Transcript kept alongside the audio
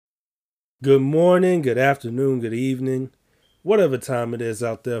Good morning, good afternoon, good evening, whatever time it is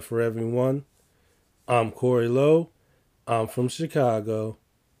out there for everyone. I'm Corey Lowe. I'm from Chicago.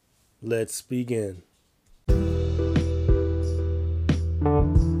 Let's begin.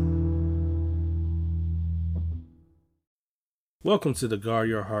 Welcome to the Guard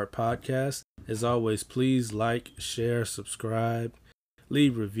Your Heart podcast. As always, please like, share, subscribe,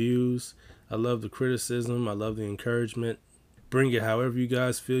 leave reviews. I love the criticism, I love the encouragement. Bring it however you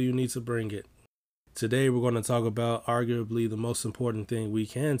guys feel you need to bring it. Today, we're going to talk about arguably the most important thing we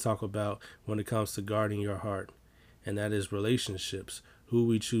can talk about when it comes to guarding your heart, and that is relationships, who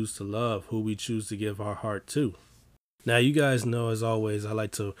we choose to love, who we choose to give our heart to. Now, you guys know, as always, I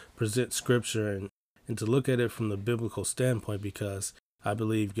like to present scripture and to look at it from the biblical standpoint because I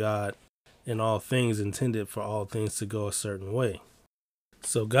believe God in all things intended for all things to go a certain way.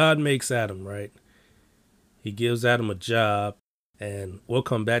 So God makes Adam, right? He gives Adam a job, and we'll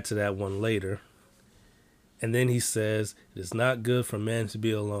come back to that one later. And then he says, "It is not good for man to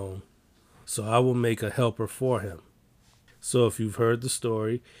be alone, so I will make a helper for him." So if you've heard the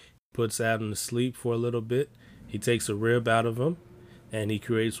story, he puts Adam to sleep for a little bit. He takes a rib out of him, and he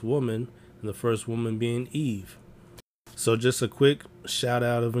creates woman, and the first woman being Eve. So just a quick shout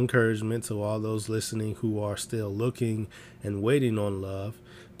out of encouragement to all those listening who are still looking and waiting on love.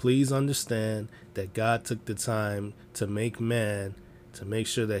 Please understand that God took the time to make man, to make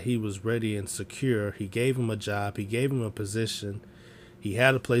sure that he was ready and secure. He gave him a job, he gave him a position, he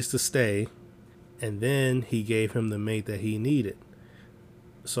had a place to stay, and then he gave him the mate that he needed.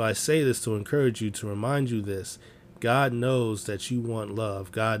 So I say this to encourage you, to remind you this. God knows that you want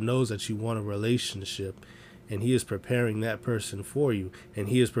love. God knows that you want a relationship, and he is preparing that person for you, and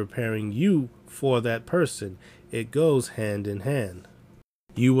he is preparing you for that person. It goes hand in hand.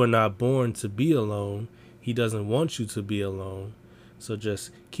 You were not born to be alone. He doesn't want you to be alone. So just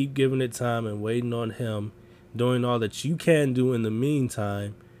keep giving it time and waiting on him, doing all that you can do in the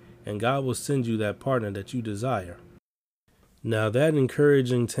meantime, and God will send you that partner that you desire. Now, that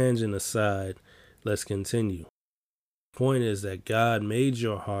encouraging tangent aside, let's continue. The point is that God made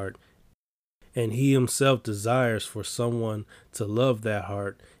your heart, and he himself desires for someone to love that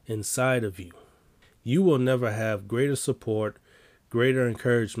heart inside of you. You will never have greater support, greater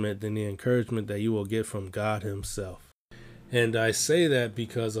encouragement than the encouragement that you will get from God himself. And I say that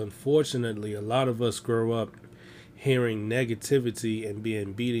because unfortunately a lot of us grow up hearing negativity and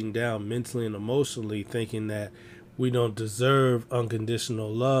being beaten down mentally and emotionally, thinking that we don't deserve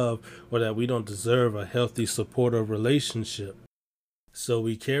unconditional love or that we don't deserve a healthy, supportive relationship. So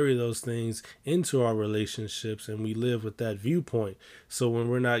we carry those things into our relationships and we live with that viewpoint. So when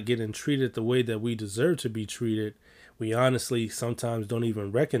we're not getting treated the way that we deserve to be treated, we honestly sometimes don't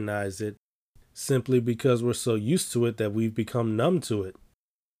even recognize it, simply because we're so used to it that we've become numb to it.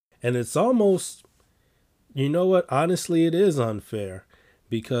 And it's almost, you know what, honestly, it is unfair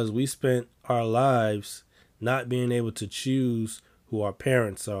because we spent our lives not being able to choose who our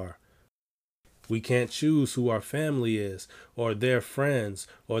parents are. We can't choose who our family is, or their friends,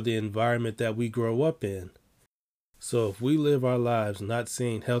 or the environment that we grow up in. So if we live our lives not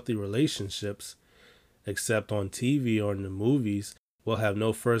seeing healthy relationships, except on TV or in the movies, we'll have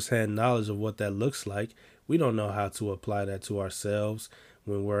no first-hand knowledge of what that looks like. We don't know how to apply that to ourselves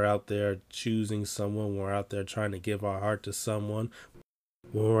when we're out there choosing someone, when we're out there trying to give our heart to someone,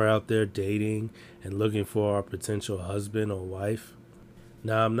 when we're out there dating and looking for our potential husband or wife.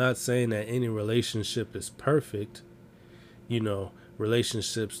 Now, I'm not saying that any relationship is perfect.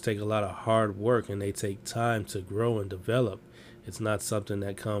 Relationships take a lot of hard work and they take time to grow and develop. It's not something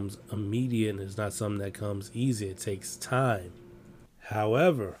that comes immediate and it's not something that comes easy. It takes time.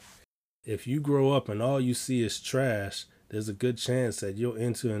 However, if you grow up and all you see is trash, there's a good chance that you'll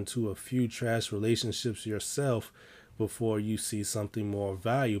enter into a few trash relationships yourself before you see something more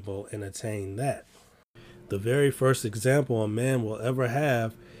valuable and attain that. The very first example a man will ever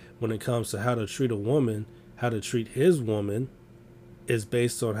have when it comes to how to treat a woman, how to treat his woman, is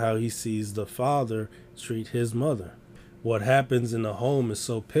based on how he sees the father treat his mother. What happens in the home is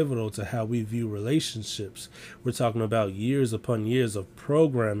so pivotal to how we view relationships. We're talking about years upon years of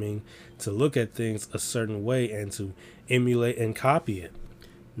programming to look at things a certain way and to emulate and copy it.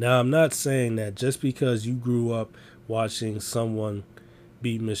 Now, I'm not saying that just because you grew up watching someone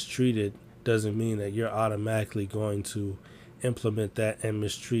be mistreated doesn't mean that you're automatically going to implement that and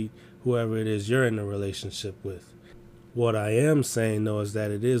mistreat whoever it is you're in a relationship with. What I am saying, though, is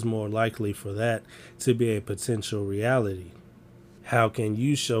that it is more likely for that to be a potential reality. How can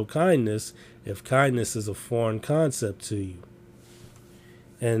you show kindness if kindness is a foreign concept to you?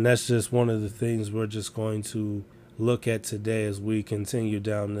 And that's just one of the things we're just going to look at today as we continue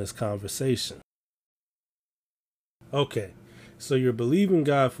down this conversation. Okay, so you're believing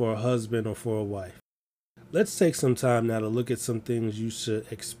God for a husband or for a wife. Let's take some time now to look at some things you should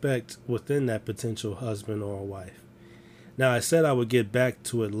expect within that potential husband or a wife. Now, I said I would get back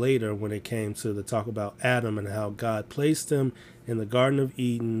to it later when it came to the talk about Adam and how God placed him in the Garden of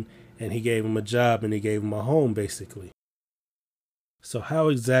Eden and he gave him a job and he gave him a home, basically. So how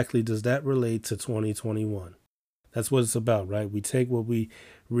exactly does that relate to 2021? That's what it's about, right? We take what we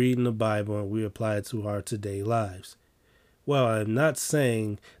read in the Bible and we apply it to our today lives. Well, I'm not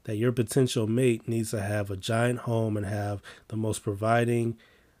saying that your potential mate needs to have a giant home and have the most providing,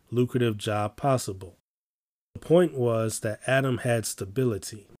 lucrative job possible. The point was that Adam had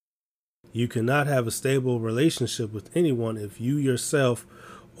stability. You cannot have a stable relationship with anyone if you yourself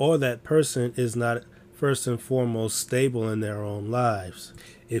or that person is not first and foremost stable in their own lives.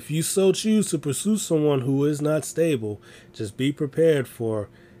 If you so choose to pursue someone who is not stable, just be prepared for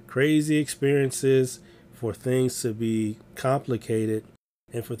crazy experiences, for things to be complicated,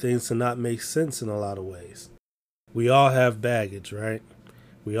 and for things to not make sense in a lot of ways. We all have baggage, right?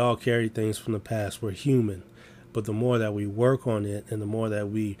 We all carry things from the past. We're human. But the more that we work on it and the more that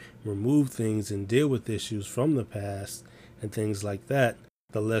we remove things and deal with issues from the past and things like that,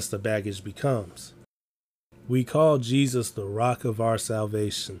 the less the baggage becomes. We call Jesus the rock of our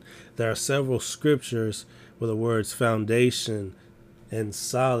salvation. There are several scriptures where the words foundation and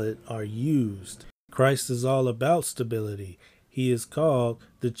solid are used. Christ is all about stability. He is called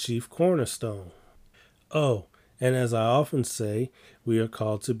the chief cornerstone. Oh, and as I often say, we are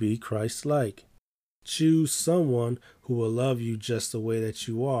called to be Christ-like. Choose someone who will love you just the way that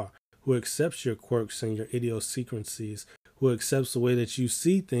you are, who accepts your quirks and your idiosyncrasies, who accepts the way that you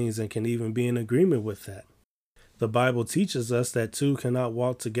see things and can even be in agreement with that. The Bible teaches us that two cannot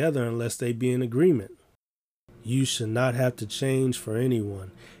walk together unless they be in agreement. You should not have to change for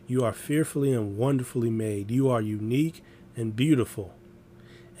anyone. You are fearfully and wonderfully made. You are unique and beautiful.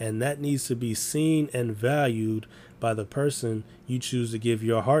 And that needs to be seen and valued by the person you choose to give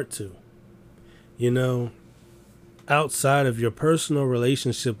your heart to. You know, outside of your personal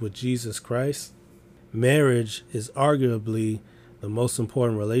relationship with Jesus Christ, marriage is arguably the most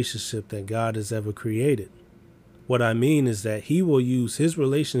important relationship that God has ever created. What I mean is that he will use his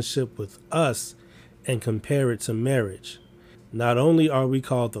relationship with us and compare it to marriage. Not only are we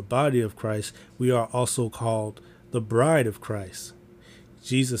called the body of Christ, we are also called the bride of Christ.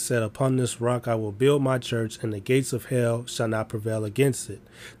 Jesus said, upon this rock I will build my church, and the gates of hell shall not prevail against it.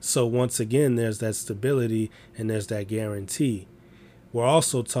 So once again, there's that stability and there's that guarantee. We're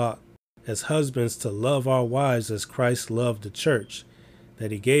also taught as husbands to love our wives as Christ loved the church,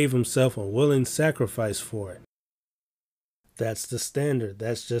 that he gave himself a willing sacrifice for it. That's the standard.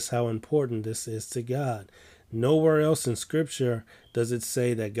 That's just how important this is to God. Nowhere else in Scripture does it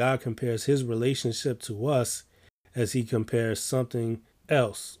say that God compares his relationship to us as he compares something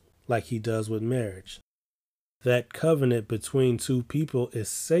else, like he does with marriage. That covenant between two people is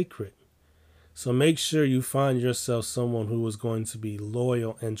sacred. So make sure you find yourself someone who is going to be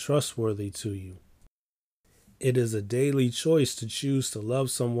loyal and trustworthy to you. It is a daily choice to choose to love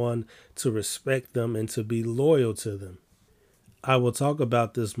someone, to respect them, and to be loyal to them. I will talk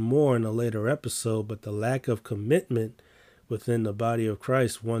about this more in a later episode, but the lack of commitment within the body of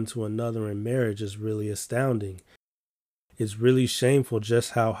Christ one to another in marriage is really astounding. It's really shameful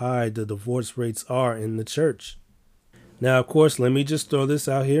just how high the divorce rates are in the church. Now, of course, let me just throw this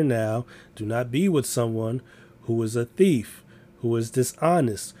out here now. Do not be with someone who is a thief, who is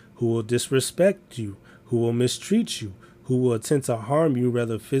dishonest, who will disrespect you, who will mistreat you, who will attempt to harm you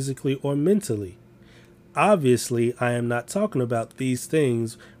whether physically or mentally. Obviously, I am not talking about these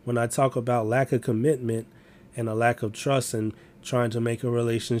things when I talk about lack of commitment and a lack of trust and trying to make a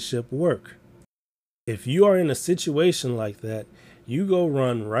relationship work. If you are in a situation like that, you go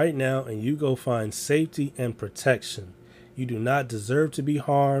run right now and you go find safety and protection. You do not deserve to be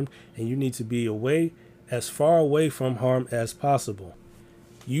harmed, and you need to be as far away from harm as possible.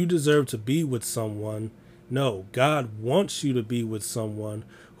 You deserve to be with someone. No, God wants you to be with someone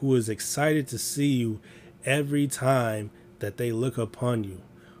who is excited to see you every time that they look upon you,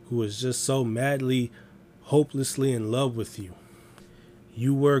 who is just so madly, hopelessly in love with you.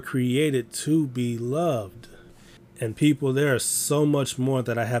 You were created to be loved. And people, there is so much more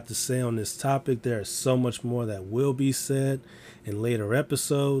that I have to say on this topic. There is so much more that will be said in later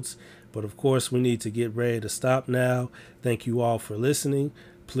episodes. But of course, we need to get ready to stop now. Thank you all for listening.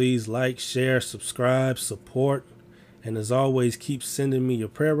 Please like, share, subscribe, support. And as always, keep sending me your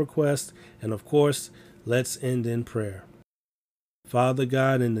prayer requests. And of course, let's end in prayer. Father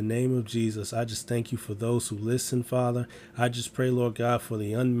God, in the name of Jesus, I just thank you for those who listen, Father. I just pray, Lord God, for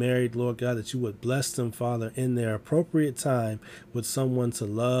the unmarried, Lord God, that you would bless them, Father, in their appropriate time with someone to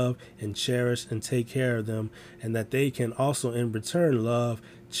love and cherish and take care of them, and that they can also in return love,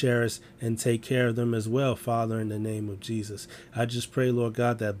 cherish, and take care of them as well, Father, in the name of Jesus. I just pray, Lord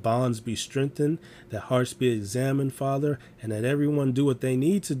God, that bonds be strengthened, that hearts be examined, Father, and that everyone do what they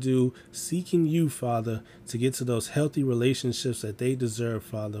need to do, seeking you, Father, to get to those healthy relationships that they deserve,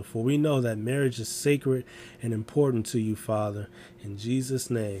 Father. For we know that marriage is sacred and important to you, Father. In Jesus'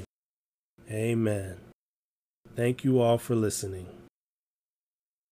 name, amen. Thank you all for listening.